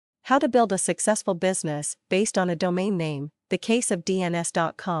How to build a successful business based on a domain name, the case of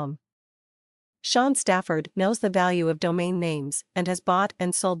DNS.com. Sean Stafford knows the value of domain names and has bought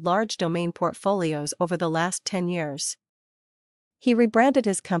and sold large domain portfolios over the last 10 years. He rebranded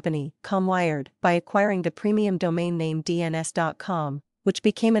his company, ComWired, by acquiring the premium domain name DNS.com, which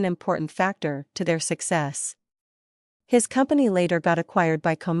became an important factor to their success. His company later got acquired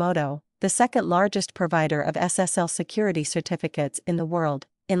by Comodo, the second largest provider of SSL security certificates in the world,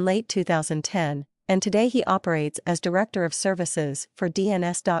 in late 2010, and today he operates as Director of Services for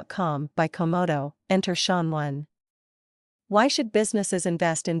DNS.com by Comodo. Enter Sean 1. Why should businesses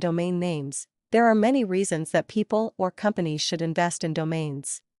invest in domain names? There are many reasons that people or companies should invest in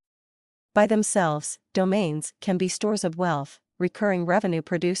domains. By themselves, domains can be stores of wealth, recurring revenue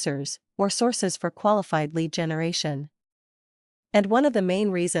producers, or sources for qualified lead generation. And one of the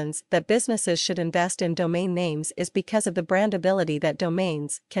main reasons that businesses should invest in domain names is because of the brandability that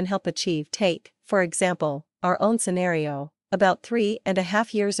domains can help achieve. Take, for example, our own scenario. About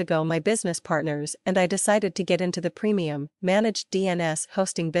 3.5 years ago, my business partners and I decided to get into the premium, managed DNS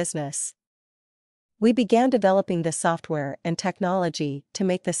hosting business. We began developing the software and technology to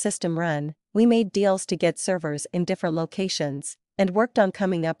make the system run. We made deals to get servers in different locations, and worked on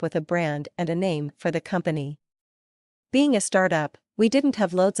coming up with a brand and a name for the company. Being a startup, we didn't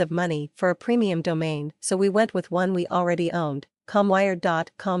have loads of money for a premium domain, so we went with one we already owned,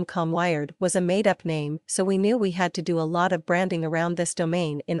 ComWired.com. ComWired was a made-up name, so we knew we had to do a lot of branding around this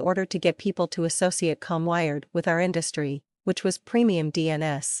domain in order to get people to associate ComWired with our industry, which was premium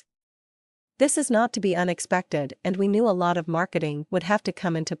DNS. This is not to be unexpected, and we knew a lot of marketing would have to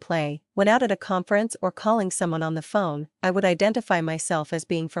come into play. When out at a conference or calling someone on the phone, I would identify myself as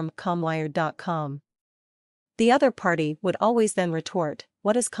being from ComWired.com. The other party would always then retort,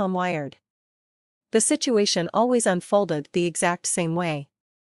 "What is ComWired?" The situation always unfolded the exact same way.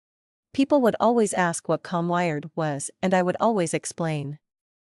 People would always ask what ComWired was, and I would always explain.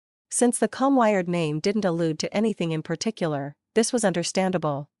 Since the ComWired name didn't allude to anything in particular, this was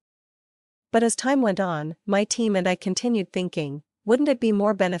understandable. But as time went on, my team and I continued thinking, wouldn't it be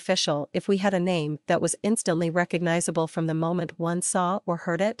more beneficial if we had a name that was instantly recognizable from the moment one saw or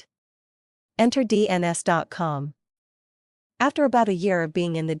heard it? Enter DNS.com. After about a year of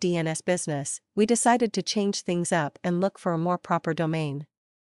being in the DNS business, we decided to change things up and look for a more proper domain.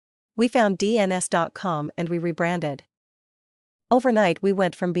 We found DNS.com and we rebranded. Overnight, we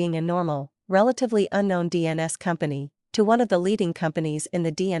went from being a normal, relatively unknown DNS company to one of the leading companies in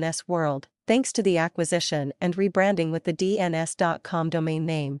the DNS world, thanks to the acquisition and rebranding with the DNS.com domain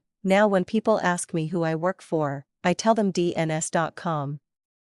name. Now when people ask me who I work for, I tell them DNS.com.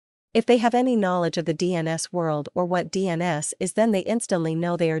 If they have any knowledge of the DNS world or what DNS is, then they instantly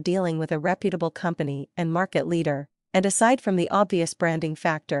know they are dealing with a reputable company and market leader. And aside from the obvious branding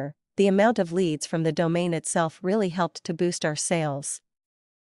factor, the amount of leads from the domain itself really helped to boost our sales.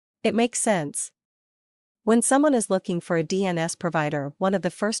 It makes sense. When someone is looking for a DNS provider, one of the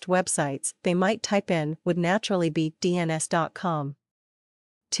first websites they might type in would naturally be DNS.com.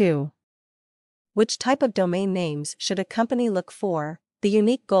 2. Which type of domain names should a company look for? The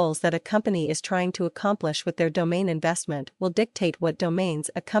unique goals that a company is trying to accomplish with their domain investment will dictate what domains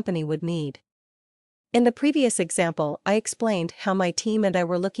a company would need. In the previous example, I explained how my team and I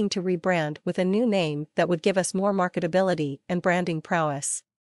were looking to rebrand with a new name that would give us more marketability and branding prowess.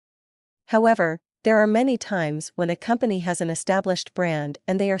 However, there are many times when a company has an established brand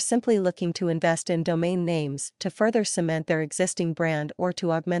and they are simply looking to invest in domain names to further cement their existing brand or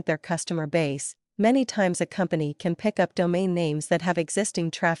to augment their customer base. Many times a company can pick up domain names that have existing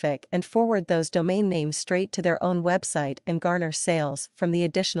traffic and forward those domain names straight to their own website and garner sales from the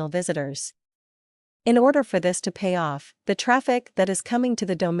additional visitors. In order for this to pay off, the traffic that is coming to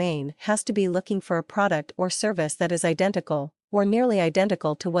the domain has to be looking for a product or service that is identical, or nearly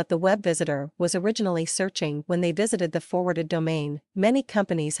identical to what the web visitor was originally searching when they visited the forwarded domain. Many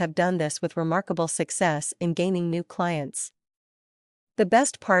companies have done this with remarkable success in gaining new clients. The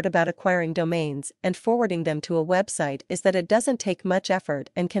best part about acquiring domains and forwarding them to a website is that it doesn't take much effort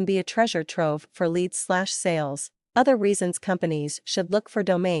and can be a treasure trove for leads/sales. Other reasons companies should look for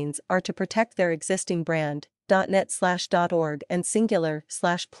domains are to protect their existing brand, .net/.org and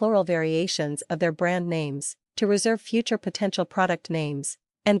singular/plural variations of their brand names, to reserve future potential product names,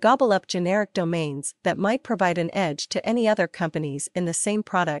 and gobble up generic domains that might provide an edge to any other companies in the same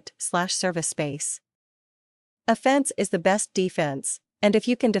product/service space. Offense is the best defense, and if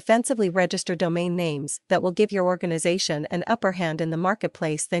you can defensively register domain names that will give your organization an upper hand in the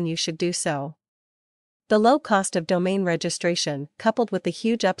marketplace, then you should do so. The low cost of domain registration, coupled with the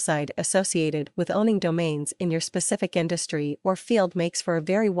huge upside associated with owning domains in your specific industry or field, makes for a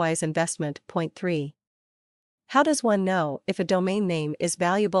very wise investment. Point 3. How does one know if a domain name is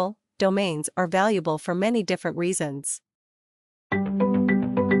valuable? Domains are valuable for many different reasons.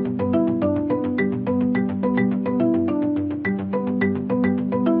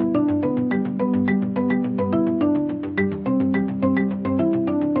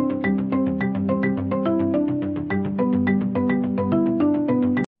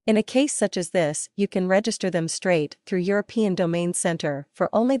 In a case such as this, you can register them straight through European Domain Center for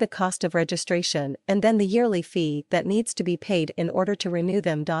only the cost of registration and then the yearly fee that needs to be paid in order to renew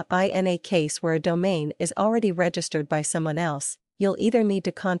them. In a case where a domain is already registered by someone else, you'll either need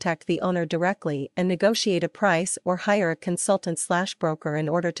to contact the owner directly and negotiate a price or hire a consultant/broker in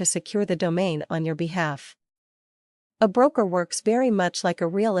order to secure the domain on your behalf. A broker works very much like a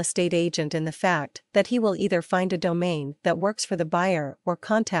real estate agent in the fact that he will either find a domain that works for the buyer or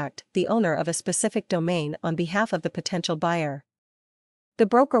contact the owner of a specific domain on behalf of the potential buyer. The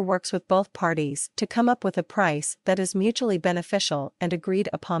broker works with both parties to come up with a price that is mutually beneficial and agreed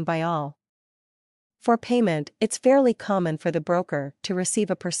upon by all. For payment, it's fairly common for the broker to receive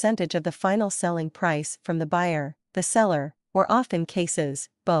a percentage of the final selling price from the buyer, the seller, or often cases,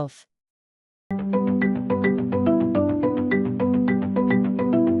 both.